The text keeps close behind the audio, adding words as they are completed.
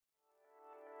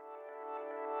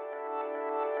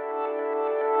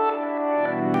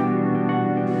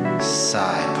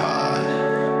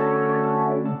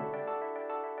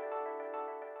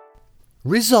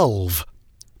Resolve,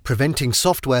 preventing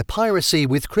software piracy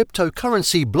with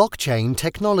cryptocurrency blockchain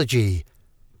technology.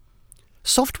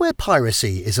 Software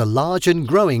piracy is a large and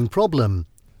growing problem.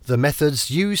 The methods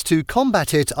used to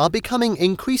combat it are becoming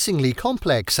increasingly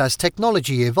complex as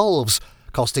technology evolves,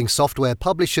 costing software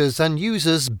publishers and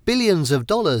users billions of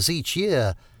dollars each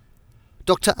year.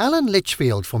 Dr. Alan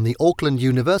Litchfield from the Auckland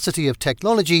University of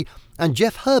Technology and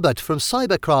Jeff Herbert from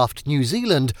Cybercraft New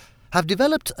Zealand have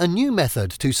developed a new method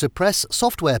to suppress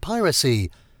software piracy.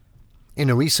 In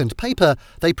a recent paper,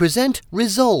 they present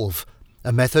Resolve,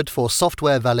 a method for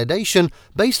software validation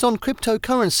based on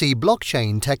cryptocurrency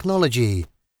blockchain technology.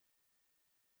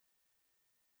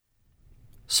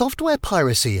 Software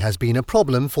piracy has been a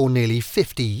problem for nearly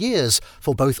 50 years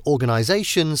for both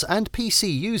organizations and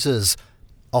PC users.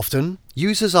 Often,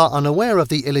 users are unaware of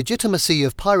the illegitimacy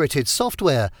of pirated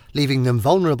software, leaving them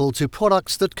vulnerable to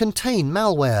products that contain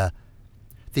malware.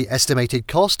 The estimated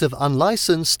cost of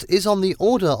unlicensed is on the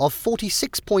order of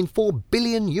 $46.4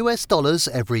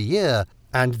 billion every year,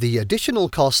 and the additional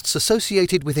costs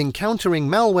associated with encountering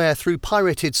malware through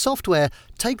pirated software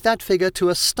take that figure to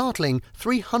a startling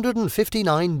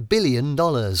 $359 billion.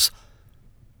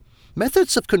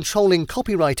 Methods of controlling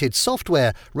copyrighted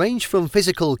software range from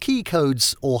physical key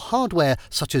codes or hardware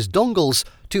such as dongles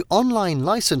to online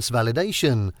license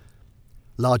validation.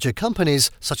 Larger companies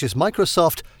such as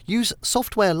Microsoft use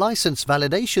software license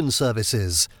validation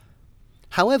services.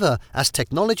 However, as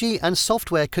technology and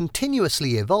software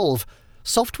continuously evolve,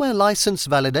 software license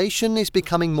validation is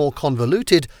becoming more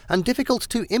convoluted and difficult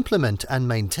to implement and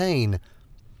maintain.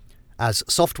 As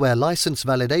software license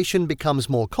validation becomes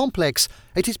more complex,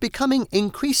 it is becoming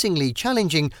increasingly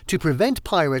challenging to prevent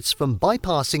pirates from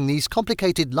bypassing these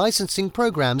complicated licensing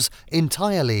programs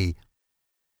entirely.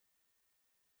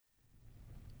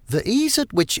 The ease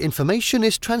at which information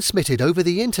is transmitted over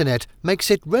the Internet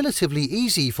makes it relatively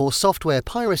easy for software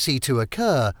piracy to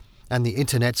occur, and the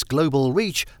Internet's global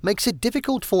reach makes it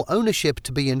difficult for ownership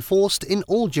to be enforced in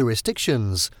all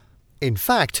jurisdictions. In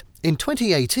fact, in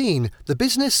 2018, the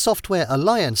Business Software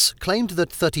Alliance claimed that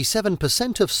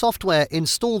 37% of software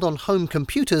installed on home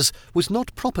computers was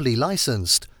not properly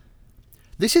licensed.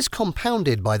 This is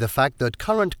compounded by the fact that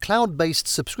current cloud-based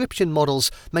subscription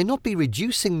models may not be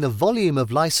reducing the volume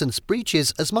of license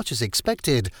breaches as much as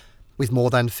expected, with more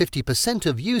than 50%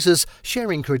 of users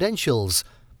sharing credentials.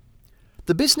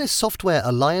 The Business Software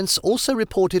Alliance also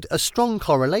reported a strong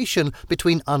correlation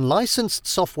between unlicensed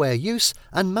software use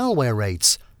and malware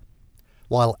rates.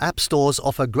 While app stores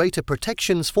offer greater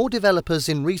protections for developers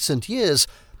in recent years,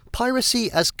 piracy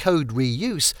as code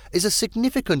reuse is a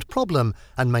significant problem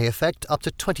and may affect up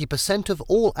to 20% of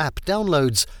all app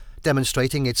downloads,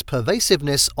 demonstrating its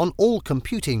pervasiveness on all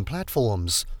computing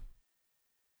platforms.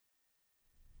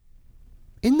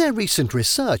 In their recent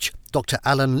research, Dr.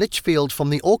 Alan Litchfield from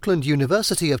the Auckland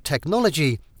University of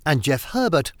Technology and Jeff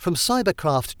Herbert from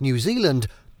Cybercraft New Zealand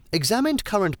examined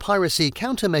current piracy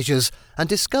countermeasures and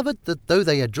discovered that though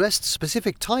they addressed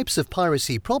specific types of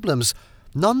piracy problems,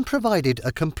 none provided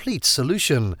a complete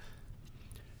solution.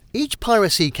 Each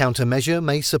piracy countermeasure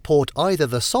may support either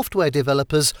the software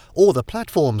developers or the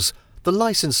platforms, the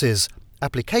licenses,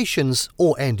 applications,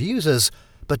 or end users,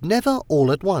 but never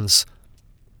all at once.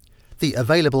 The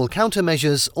available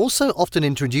countermeasures also often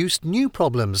introduced new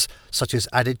problems, such as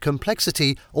added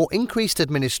complexity or increased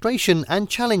administration and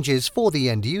challenges for the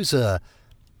end user.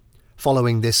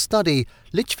 Following this study,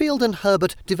 Litchfield and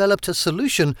Herbert developed a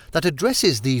solution that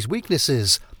addresses these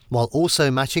weaknesses, while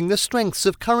also matching the strengths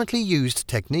of currently used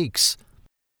techniques.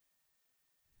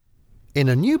 In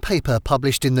a new paper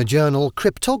published in the journal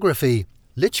Cryptography,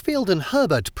 Litchfield and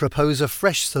Herbert propose a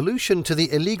fresh solution to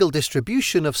the illegal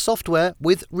distribution of software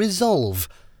with Resolve.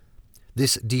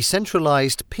 This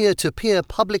decentralized, peer-to-peer,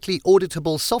 publicly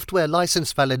auditable software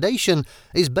license validation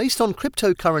is based on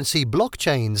cryptocurrency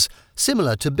blockchains,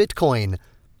 similar to Bitcoin.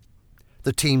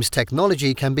 The team's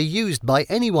technology can be used by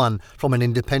anyone, from an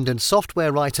independent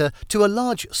software writer to a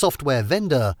large software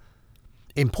vendor.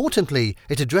 Importantly,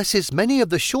 it addresses many of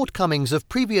the shortcomings of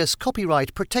previous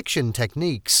copyright protection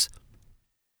techniques.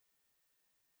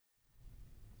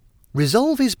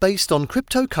 Resolve is based on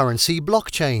cryptocurrency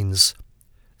blockchains.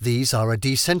 These are a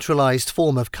decentralized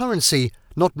form of currency,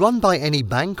 not run by any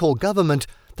bank or government,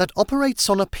 that operates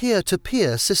on a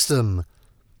peer-to-peer system.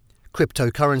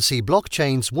 Cryptocurrency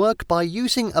blockchains work by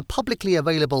using a publicly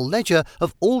available ledger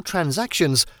of all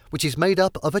transactions, which is made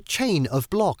up of a chain of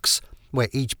blocks, where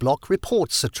each block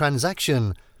reports a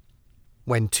transaction.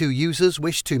 When two users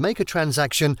wish to make a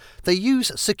transaction, they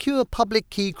use secure public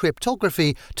key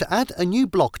cryptography to add a new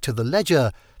block to the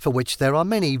ledger, for which there are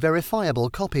many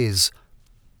verifiable copies.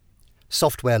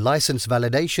 Software license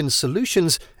validation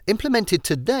solutions implemented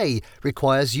today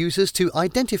requires users to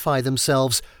identify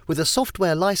themselves with a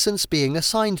software license being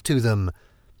assigned to them.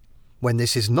 When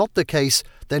this is not the case,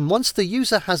 then once the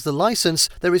user has the license,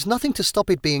 there is nothing to stop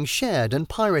it being shared and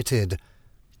pirated.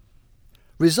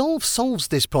 Resolve solves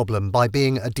this problem by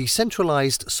being a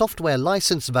decentralized software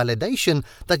license validation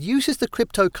that uses the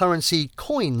cryptocurrency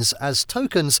coins as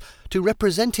tokens to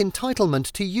represent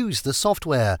entitlement to use the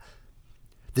software.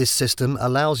 This system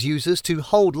allows users to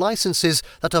hold licenses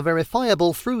that are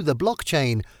verifiable through the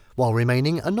blockchain while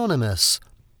remaining anonymous.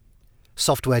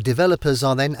 Software developers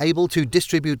are then able to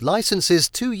distribute licenses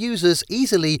to users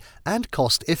easily and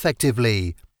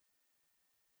cost-effectively.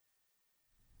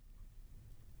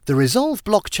 The Resolve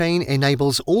blockchain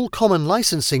enables all common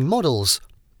licensing models.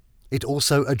 It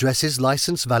also addresses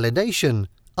license validation,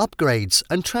 upgrades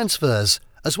and transfers,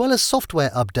 as well as software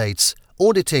updates,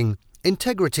 auditing,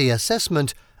 integrity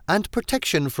assessment, and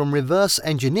protection from reverse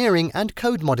engineering and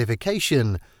code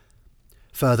modification.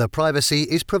 Further privacy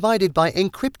is provided by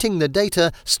encrypting the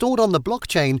data stored on the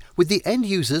blockchain with the end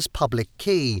user's public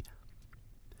key.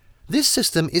 This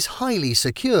system is highly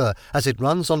secure as it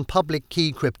runs on public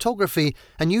key cryptography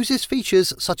and uses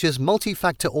features such as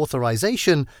multi-factor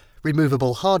authorization,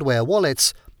 removable hardware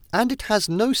wallets, and it has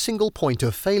no single point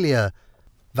of failure.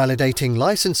 Validating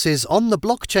licenses on the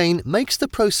blockchain makes the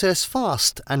process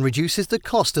fast and reduces the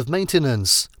cost of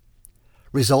maintenance.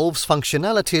 Resolve's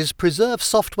functionalities preserve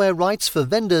software rights for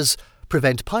vendors,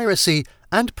 prevent piracy,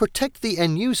 and protect the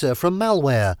end user from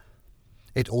malware.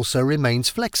 It also remains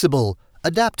flexible,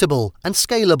 adaptable, and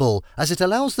scalable as it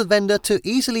allows the vendor to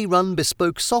easily run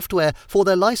bespoke software for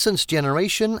their license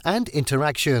generation and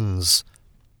interactions.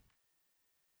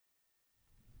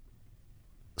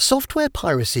 Software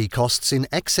piracy costs in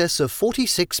excess of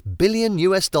 $46 billion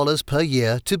per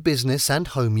year to business and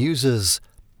home users.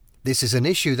 This is an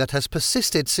issue that has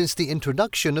persisted since the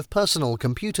introduction of personal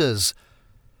computers.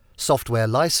 Software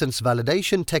license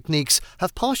validation techniques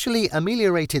have partially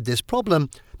ameliorated this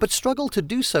problem, but struggle to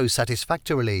do so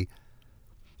satisfactorily.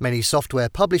 Many software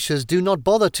publishers do not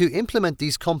bother to implement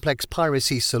these complex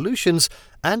piracy solutions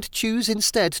and choose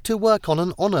instead to work on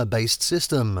an honor-based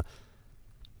system.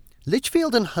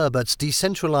 Litchfield & Herbert's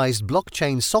decentralized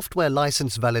blockchain software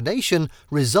license validation,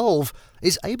 Resolve,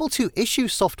 is able to issue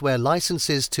software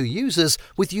licenses to users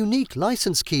with unique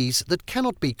license keys that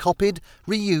cannot be copied,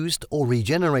 reused, or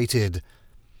regenerated.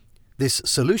 This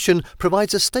solution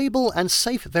provides a stable and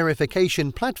safe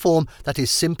verification platform that is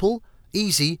simple,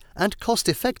 easy, and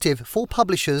cost-effective for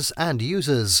publishers and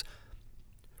users.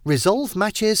 Resolve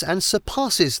matches and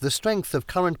surpasses the strength of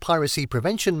current piracy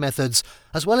prevention methods,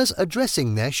 as well as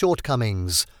addressing their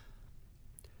shortcomings.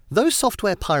 Though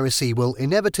software piracy will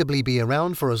inevitably be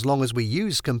around for as long as we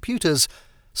use computers,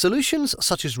 solutions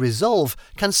such as Resolve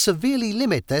can severely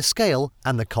limit their scale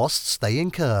and the costs they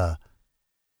incur.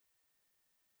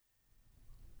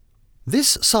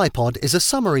 This SciPod is a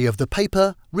summary of the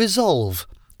paper Resolve,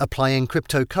 Applying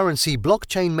Cryptocurrency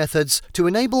Blockchain Methods to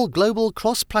Enable Global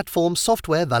Cross-Platform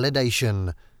Software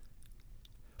Validation.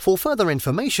 For further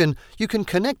information, you can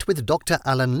connect with Dr.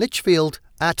 Alan Litchfield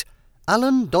at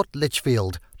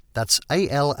alan.litchfield, that's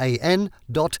ALAN.LITCHFIELD,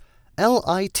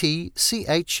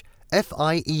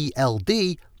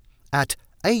 at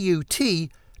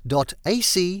aut.ac.nz.